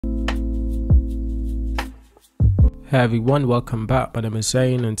Hey everyone, welcome back. My name is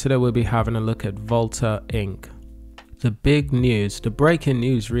Zane and today we'll be having a look at Volta Inc. The big news, the breaking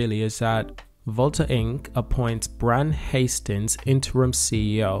news really is that Volta Inc. appoints Brandt Hastings interim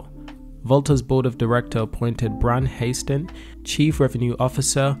CEO. Volta's board of directors appointed Brandt Hastings, Chief Revenue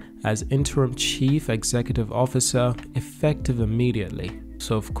Officer, as interim Chief Executive Officer effective immediately.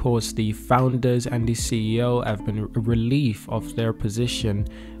 So of course the founders and the CEO have been relieved of their position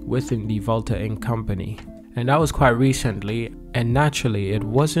within the Volta Inc. company. And that was quite recently, and naturally it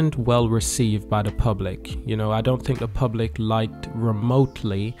wasn't well received by the public. I don't think the public liked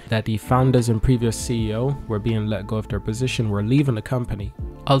remotely that the founders and previous CEO were being let go of their position, were leaving the company.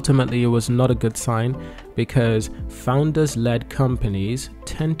 Ultimately, it was not a good sign because founders-led companies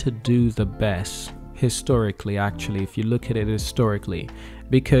tend to do the best historically, actually, if you look at it historically,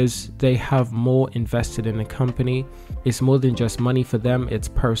 because they have more invested in the company. It's more than just money for them. It's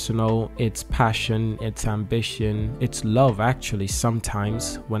personal, it's passion, it's ambition, it's love actually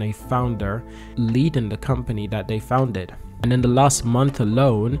sometimes when a founder leading the company that they founded. And in the last month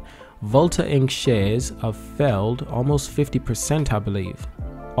alone, Volta Inc. shares have felled almost 50%, I believe.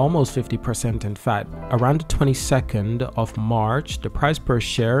 Almost 50% in fact. Around the 22nd of March, the price per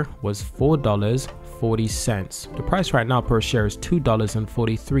share was $4.40. The price right now per share is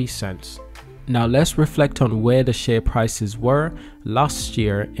 $2.43. Now let's reflect on where the share prices were last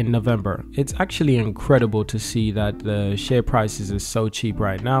year in November. It's actually incredible to see that the share prices is so cheap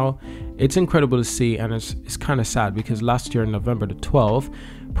right now. It's incredible to see, and it's kind of sad because last year in November the 12th,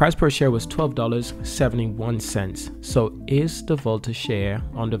 price per share was $12.71. So is the Volta share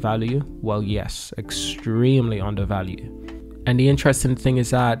undervalued? Well, yes, extremely undervalued. And the interesting thing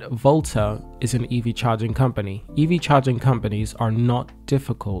is that Volta is an EV charging company. EV charging companies are not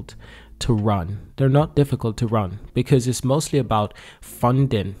difficult to run. They're not difficult to run because it's mostly about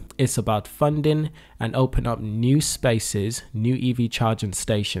funding. It's about funding and open up new spaces, new EV charging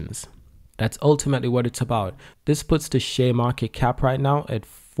stations. That's ultimately what it's about. This puts the share market cap right now at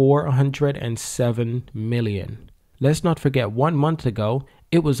 407 million. Let's not forget 1 month ago,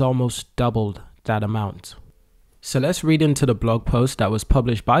 it was almost doubled that amount. So let's read into the blog post that was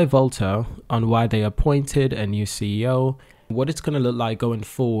published by Volta on why they appointed a new CEO, what it's going to look like going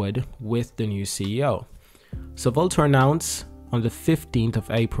forward with the new CEO. So Volta announced on the 15th of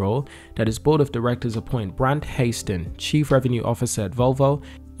April that its board of directors appoint Brandt Hastings, Chief Revenue Officer at Volvo,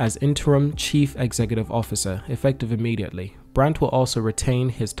 as interim Chief Executive Officer, effective immediately. Brandt will also retain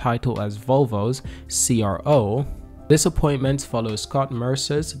his title as Volvo's CRO. This appointment follows Scott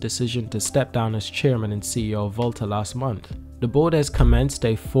Mercer's decision to step down as chairman and CEO of Volta last month. The board has commenced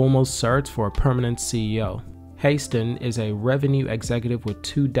a formal search for a permanent CEO. Hastings is a revenue executive with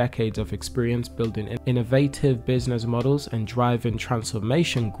 2 decades of experience building innovative business models and driving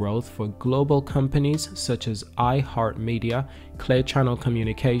transformation growth for global companies such as iHeartMedia, Clear Channel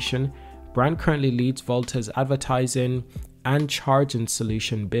Communication. Brandt currently leads Volta's advertising and charging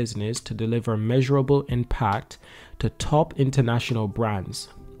solution business to deliver measurable impact to top international brands.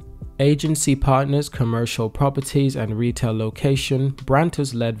 Agency partners, commercial properties, and retail location. Brandt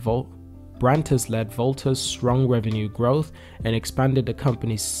has led Volta's strong revenue growth and expanded the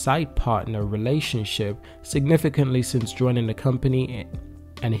company's site partner relationship significantly since joining the company.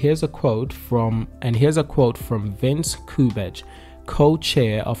 And here's a quote from Vince Kubech,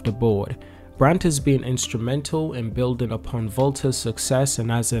 co-chair of the board. Brandt has been instrumental in building upon Volta's success and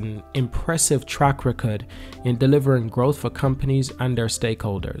has an impressive track record in delivering growth for companies and their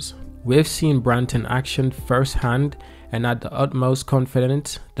stakeholders. We've seen Brandt in action firsthand and had the utmost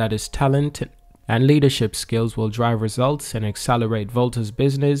confidence that his talent and leadership skills will drive results and accelerate Volta's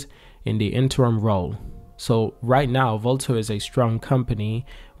business in the interim role. So right now, Volta is a strong company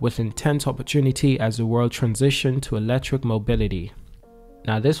with intense opportunity as the world transitions to electric mobility.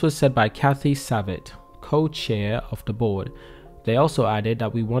 Now this was said by Kathy Savitt, co-chair of the board. They also added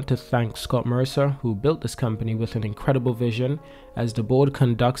that we want to thank Scott Mercer, who built this company with an incredible vision. As the board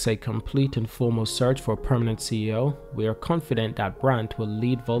conducts a complete and formal search for a permanent CEO, we are confident that Brandt will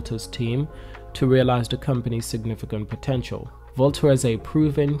lead Volta's team to realize the company's significant potential. Volta has a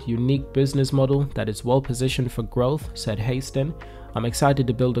proven, unique business model that is well positioned for growth, said Hastings. I'm excited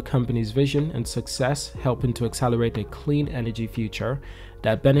to build the company's vision and success, helping to accelerate a clean energy future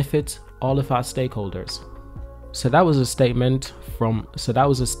that benefits all of our stakeholders. So that was a statement from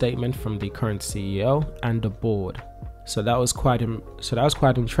the current CEO and the board. So that was quite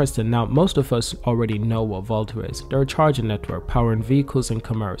interesting. Now, most of us already know what Volta is. They're a charging network powering vehicles and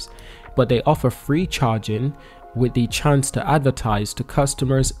commerce, but they offer free charging with the chance to advertise to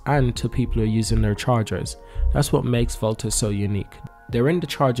customers and to people who are using their chargers. That's what makes Volta so unique. They're in the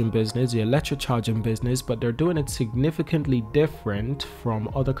charging business, the electric charging business, but they're doing it significantly different from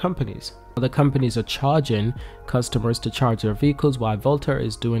other companies. Other companies are charging customers to charge their vehicles, while Volta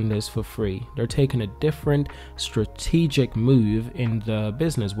is doing this for free. They're taking a different strategic move in the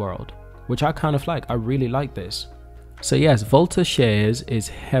business world, which I kind of like. I really like this. So yes, Volta shares is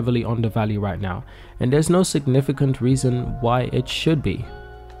heavily undervalued right now, and there's no significant reason why it should be.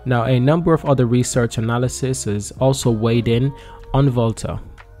 Now, a number of other research analysis is also weighed in on Volta.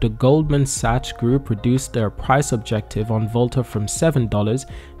 The Goldman Sachs Group reduced their price objective on Volta from $7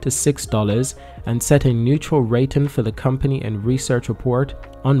 to $6 and set a neutral rating for the company in research report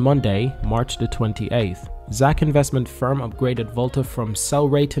on Monday, March the 28th. Zacks investment firm upgraded Volta from sell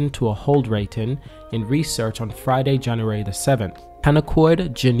rating to a hold rating in research on Friday, January the 7th. Canaccord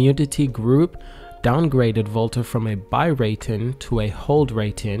Genuity Group downgraded Volta from a buy rating to a hold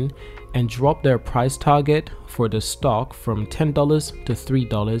rating and dropped their price target for the stock from $10 to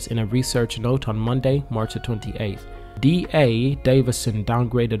 $3 in a research note on Monday, March 28th. D.A. Davidson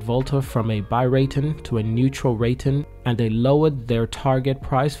downgraded Volta from a buy rating to a neutral rating, and they lowered their target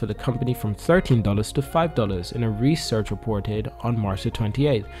price for the company from $13 to $5 in a research reported on March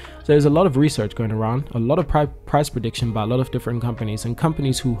 28th. So there's a lot of research going around, a lot of price prediction by a lot of different companies, and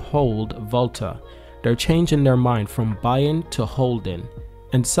companies who hold Volta, they're changing their mind from buying to holding.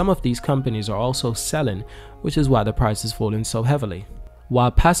 And some of these companies are also selling, which is why the price is falling so heavily.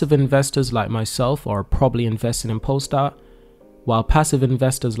 While passive investors like myself are probably investing in Polestar, while passive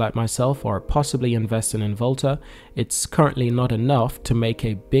investors like myself are possibly investing in Volta, it's currently not enough to make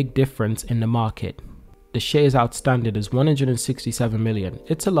a big difference in the market. The shares outstanding is 167 million.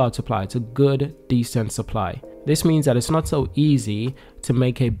 It's a large supply. It's a good, decent supply. This means that it's not so easy to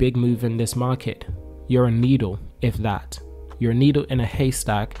make a big move in this market. You're a needle, if that. You're a needle in a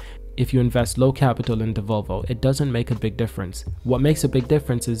haystack. If you invest low capital into Volvo, it doesn't make a big difference. What makes a big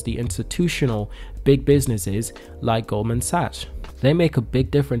difference is the institutional big businesses like Goldman Sachs. They make a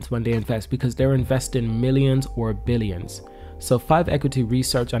big difference when they invest because they're investing millions or billions. So 5 equity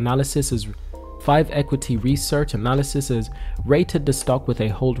research analysis has rated the stock with a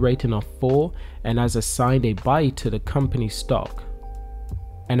hold rating of 4 and has assigned a buy to the company stock.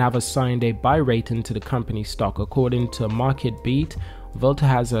 According to Market Beat, Volta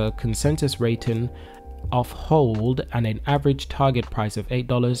has a consensus rating of hold and an average target price of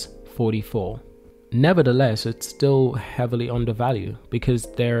 $8.44. Nevertheless, it's still heavily undervalued because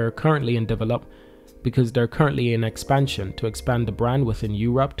they're currently in expansion to expand the brand within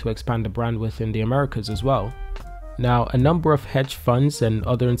Europe, to expand the brand within the Americas as well. Now, a number of hedge funds and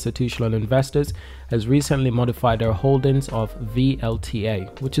other institutional investors has recently modified their holdings of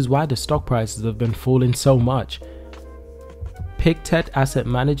VLTA, which is why the stock prices have been falling so much. Pictet Asset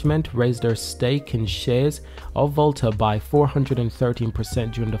Management raised their stake in shares of Volta by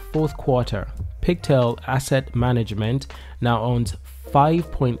 413% during the fourth quarter. Pictet Asset Management now owns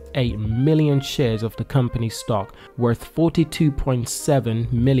 5.8 million shares of the company's stock, worth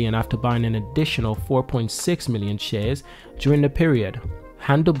 42.7 million after buying an additional 4.6 million shares during the period.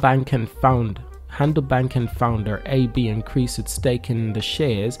 Handelsbanken founder AB increased its stake in the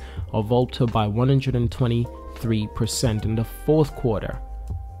shares of Volta by 123% in the fourth quarter.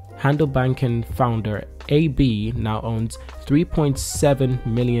 Handelsbanken founder AB now owns 3.7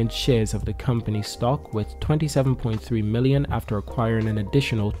 million shares of the company's stock, with 27.3 million after acquiring an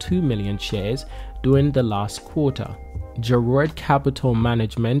additional 2 million shares during the last quarter. Gerard Capital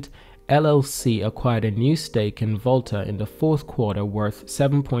Management LLC acquired a new stake in Volta in the fourth quarter worth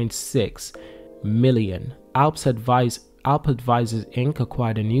 7.6 million. Alps Advisors Inc.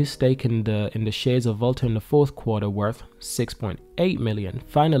 acquired a new stake in the shares of Volta in the fourth quarter worth 6.8 million.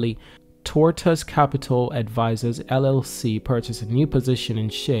 Finally, Tortoise Capital Advisors LLC purchased a new position in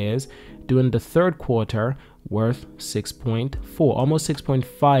shares during the third quarter worth 6.4, almost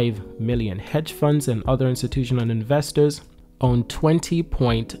 6.5 million. Hedge funds and other institutional investors own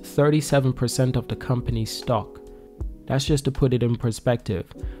 20.37% of the company's stock. That's just to put it in perspective.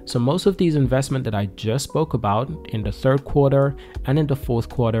 So most of these investments that I just spoke about in the third quarter and in the fourth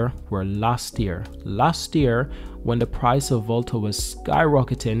quarter were last year. Last year, when the price of Volta was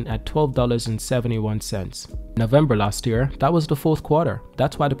skyrocketing at $12.71. November last year, that was the fourth quarter.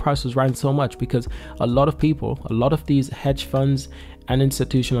 That's why the price was rising so much, because a lot of these hedge funds and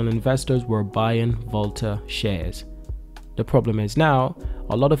institutional investors were buying Volta shares. The problem is now,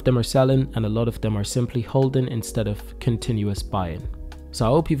 a lot of them are selling and a lot of them are simply holding instead of continuous buying. So I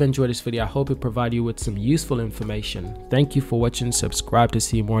hope you've enjoyed this video. I hope it provided you with some useful information. Thank you for watching. Subscribe to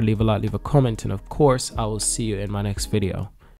see more. Leave a like, leave a comment, and of course, I will see you in my next video.